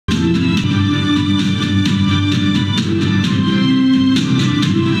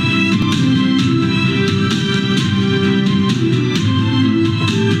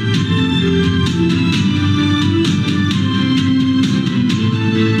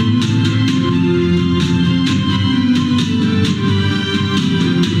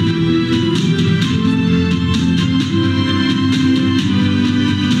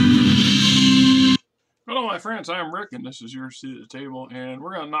and this is your seat at the table, and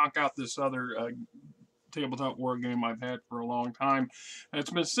we're going to knock out this other tabletop war game I've had for a long time. And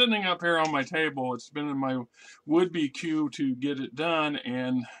it's been sitting up here on my table. It's been in my would-be queue to get it done,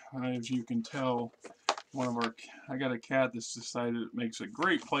 and as you can tell, I got a cat that's decided it makes a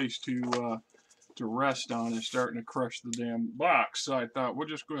great place to rest on and starting to crush the damn box. So I thought we'll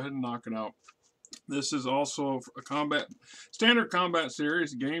just go ahead and knock it out. This is also a standard combat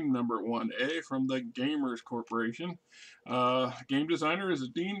series, game number 1A from the Gamers Corporation. Game designer is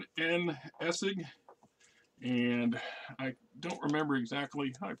Dean N. Essig, and I don't remember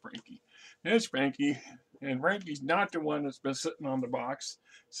exactly. Hi, Frankie. It's Frankie, and Frankie's not the one that's been sitting on the box.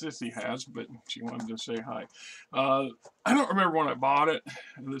 Sissy has, but she wanted to say hi. I don't remember when I bought it.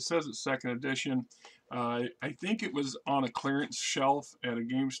 It says it's second edition. I think it was on a clearance shelf at a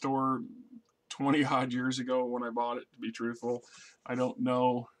game store 20 odd years ago when I bought it, to be truthful. I don't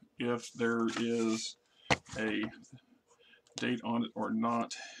know if there is a date on it or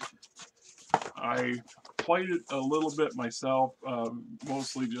not. I played it a little bit myself,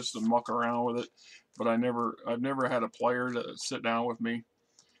 mostly just to muck around with it, but I've never had a player to sit down with me.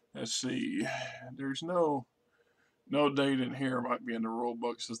 Let's see, there's no date in here. It might be in the rule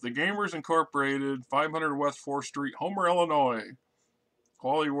book. It says the Gamers Incorporated, 500 West 4th Street, Homer, Illinois.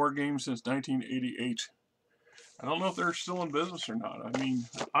 Quality war games since 1988. I don't know if they're still in business or not. I mean,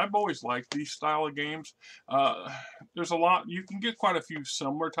 I've always liked these style of games. There's a lot. You can get quite a few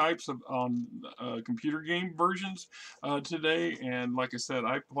similar types of on computer game versions today. And like I said,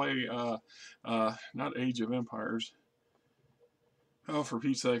 I play not Age of Empires. Oh, for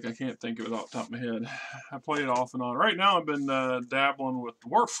Pete's sake, I can't think of it off the top of my head. I play it off and on. Right now, I've been dabbling with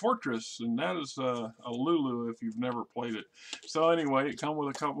Dwarf Fortress, and that is a Lulu if you've never played it. So anyway, it comes with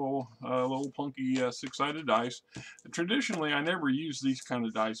a couple little punky six-sided dice. Traditionally, I never use these kind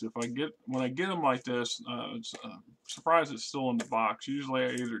of dice. When I get them like this, it's surprised it's still in the box. Usually, I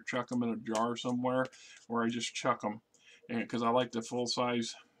either chuck them in a jar somewhere, or I just chuck them, because I like the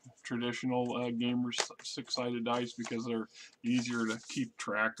full-size traditional gamers six-sided dice because they're easier to keep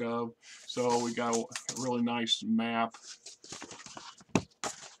track of. So we got a really nice map,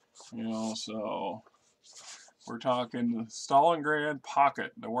 so we're talking the Stalingrad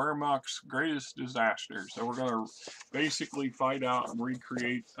Pocket, the Wehrmacht's greatest disaster. So we're going to basically fight out and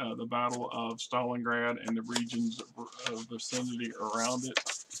recreate the Battle of Stalingrad and the regions of vicinity around it.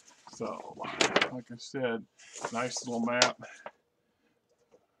 So like I said, nice little map.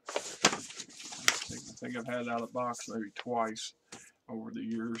 I think I've had it out of the box maybe twice over the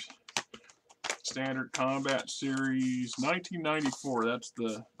years. Standard Combat Series 1994. That's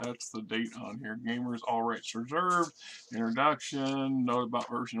the date on here. Gamers all rights reserved. Introduction. Note about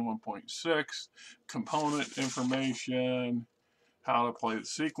version 1.6. Component information. How to play the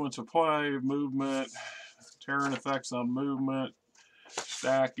sequence of play, movement, terrain effects on movement,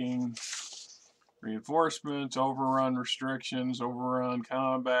 stacking, reinforcements, overrun restrictions, overrun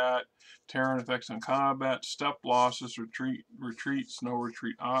combat, terrain effects on combat, step losses, retreats, no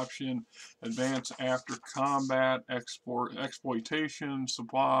retreat option, advance after combat, exploitation,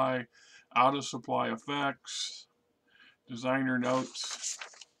 supply, out of supply effects, designer notes.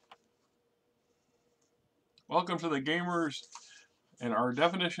 Welcome to the Gamers and our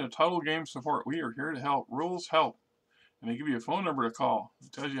definition of total game support. We are here to help. Rules help. And they give you a phone number to call.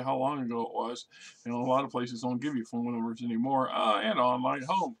 It tells you how long ago it was. And a lot of places don't give you phone numbers anymore. And online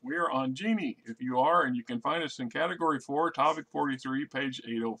home. We are on Genie, if you are, and you can find us in Category 4, Topic 43, page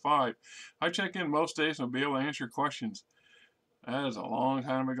 805. I check in most days and will be able to answer questions. That is a long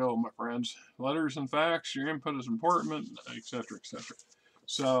time ago, my friends. Letters and facts, your input is important, etc., etc.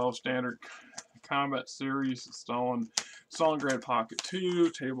 So, standard combat series, Stalingrad Pocket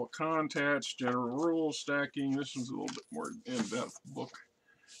 2, table of contents, general rules, stacking. This one's a little bit more in-depth book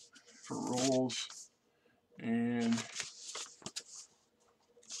for rules. And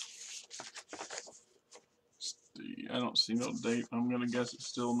I don't see no date. I'm going to guess it's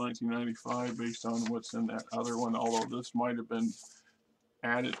still 1995 based on what's in that other one, although this might have been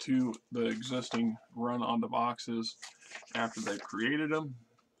added to the existing run on the boxes after they created them.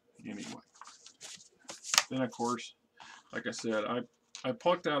 Anyway. Then, of course, like I said, I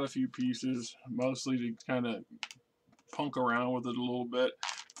plucked out a few pieces, mostly to kind of punk around with it a little bit.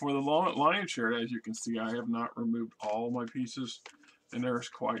 For the lion's share, as you can see, I have not removed all my pieces, and there's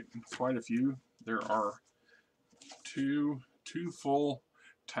quite a few. There are two full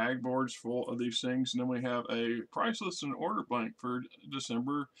tag boards full of these things, and then we have a price list and order blank for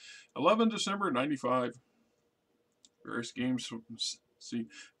December 95. Various games. See,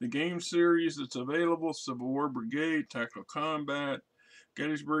 the game series that's available: Civil War Brigade, Tactical Combat,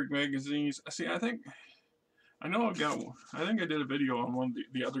 Gettysburg magazines. See, I think I know I've got. I think I did a video on one of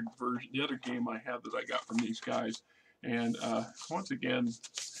the other version, the other game I had that I got from these guys. And once again,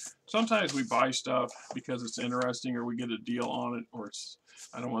 sometimes we buy stuff because it's interesting, or we get a deal on it, or it's,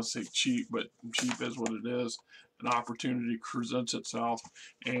 I don't want to say cheap, but cheap is what it is. An opportunity presents itself,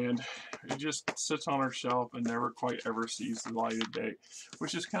 and it just sits on our shelf and never quite ever sees the light of day,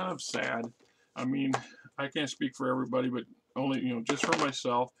 which is kind of sad. I mean, I can't speak for everybody, but only, just for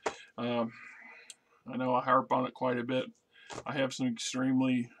myself. Um, I know I harp on it quite a bit. I have some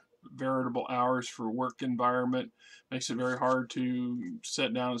extremely veritable hours for work environment. Makes it very hard to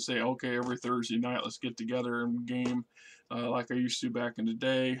sit down and say, okay, every Thursday night, let's get together and game like I used to back in the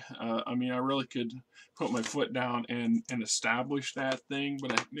day. I mean, I really could put my foot down and establish that thing,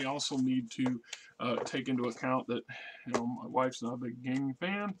 but they also need to take into account that, my wife's not a big gaming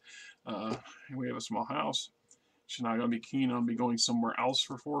fan, and we have a small house. She's not going to be keen on me going somewhere else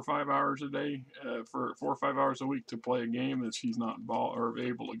for 4 or 5 hours a day, for 4 or 5 hours a week to play a game that she's not involved or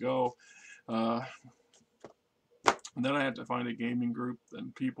able to go. Uh, and then I had to find a gaming group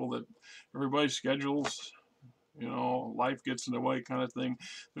and people that everybody's schedules, life gets in the way kind of thing.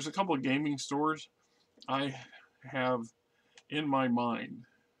 There's a couple of gaming stores I have in my mind.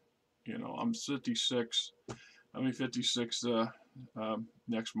 I'm 56. I'll be 56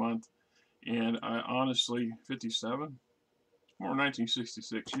 next month. And I honestly, 57? More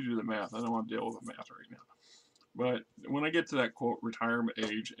 1966. You do the math. I don't want to deal with the math right now. But when I get to that, quote, retirement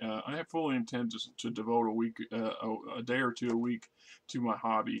age, I fully intend to devote a day or two a week to my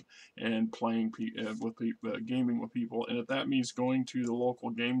hobby and playing gaming with people. And if that means going to the local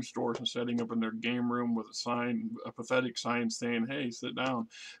game stores and setting up in their game room with a pathetic sign saying, hey, sit down,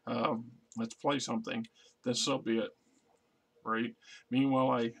 let's play something, then so be it. Right?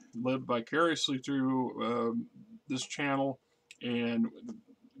 Meanwhile, I live vicariously through this channel and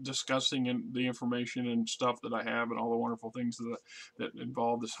discussing the information and stuff that I have and all the wonderful things that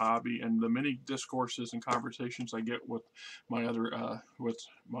involve this hobby and the many discourses and conversations I get with with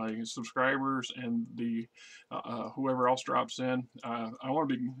my subscribers and the whoever else drops in. I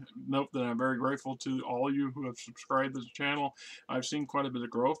want to note that I'm very grateful to all of you who have subscribed to this channel. I've seen quite a bit of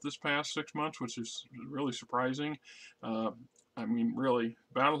growth this past 6 months, which is really surprising. I mean, really,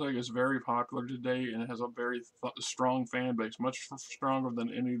 Battletech is very popular today and it has a very strong fan base, much stronger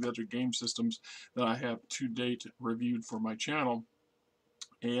than any of the other game systems that I have to date reviewed for my channel.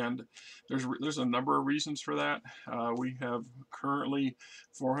 And there's a number of reasons for that. We have currently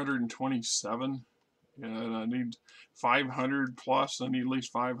 427, and I need 500 plus. I need at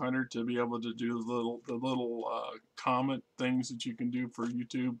least 500 to be able to do the little comment things that you can do for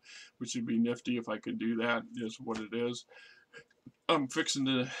YouTube, which would be nifty if I could do that. Is what it is. I'm fixing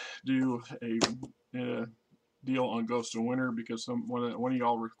to do a deal on Ghost of Winter because one of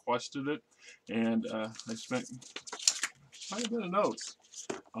y'all requested it, and I spent quite a bit of notes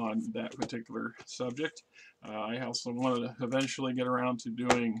on that particular subject. I also want to eventually get around to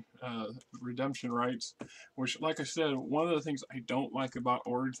doing redemption rights, which, like I said, one of the things I don't like about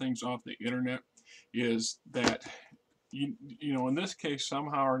ordering things off the internet is that, in this case,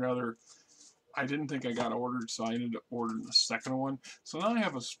 somehow or another, I didn't think I got ordered, so I ended up ordering the second one. So now I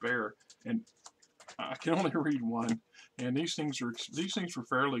have a spare, and I can only read one. And these things were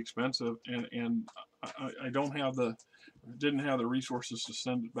fairly expensive, and I didn't have the resources to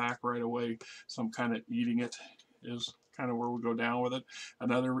send it back right away. So I'm kind of eating it is kind of where we go down with it.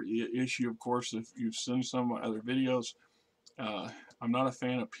 Another issue, of course, if you've seen some of my other videos, I'm not a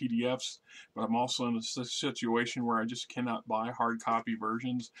fan of PDFs, but I'm also in a situation where I just cannot buy hard copy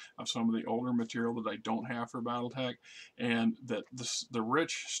versions of some of the older material that I don't have for Battletech, and that the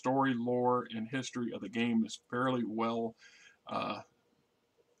rich story, lore, and history of the game is fairly well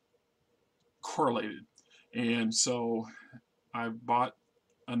correlated. And so I bought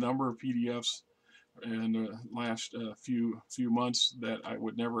a number of PDFs in the last few months that I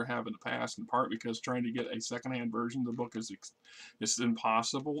would never have in the past, in part because trying to get a secondhand version of the book is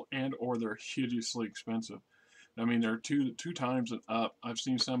impossible, and or they're hideously expensive. I mean, they're two times and up. I've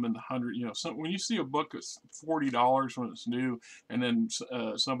seen some in the hundred. When you see a book that's $40 when it's new, and then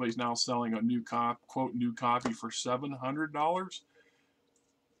somebody's now selling a new copy for $700.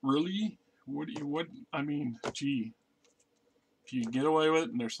 Really? What? I mean, gee. If you get away with it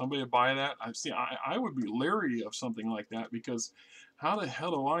and there's somebody to buy that, I would be leery of something like that, because how the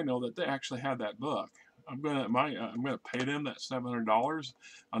hell do I know that they actually had that book? I'm gonna pay them that $700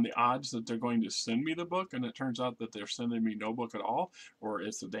 on the odds that they're going to send me the book, and it turns out that they're sending me no book at all, or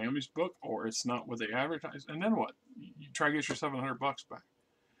it's a damaged book, or it's not what they advertised, and then what? You try to get your $700 back.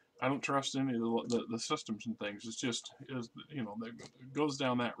 I don't trust any of the systems and things. It's just, you know, it goes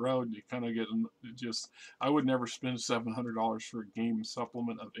down that road and you kind of get just, I would never spend $700 for a game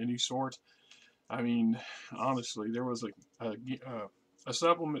supplement of any sort. I mean, honestly, there was a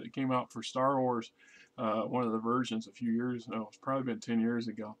supplement that came out for Star Wars, one of the versions a few years ago. It's probably been 10 years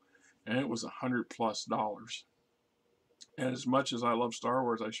ago, and it was $100+. And as much as I love Star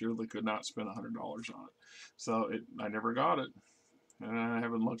Wars, I surely could not spend $100 on it. So I never got it, and I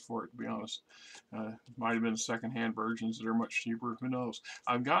haven't looked for it, to be honest. Might have been secondhand versions that are much cheaper. Who knows?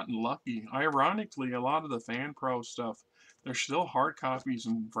 I've gotten lucky. Ironically, a lot of the Fan Pro stuff, there's still hard copies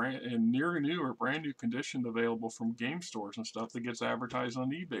in near new or brand new condition available from game stores and stuff that gets advertised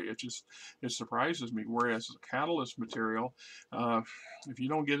on eBay. It surprises me. Whereas Catalyst material, if you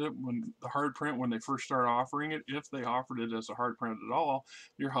don't get it when the hard print when they first start offering it, if they offered it as a hard print at all,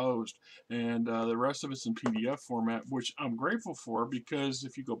 you're hosed. And the rest of it's in PDF format, which I'm grateful for, because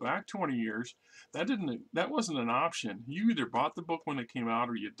if you go back 20 years, that wasn't an option. You either bought the book when it came out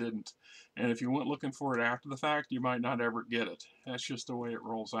or you didn't. And if you went looking for it after the fact, you might not ever get it. That's just the way it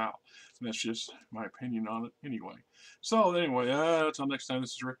rolls out. And that's just my opinion on it anyway. So anyway, until next time,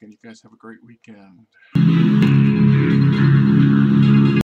 this is Rick, and you guys have a great weekend.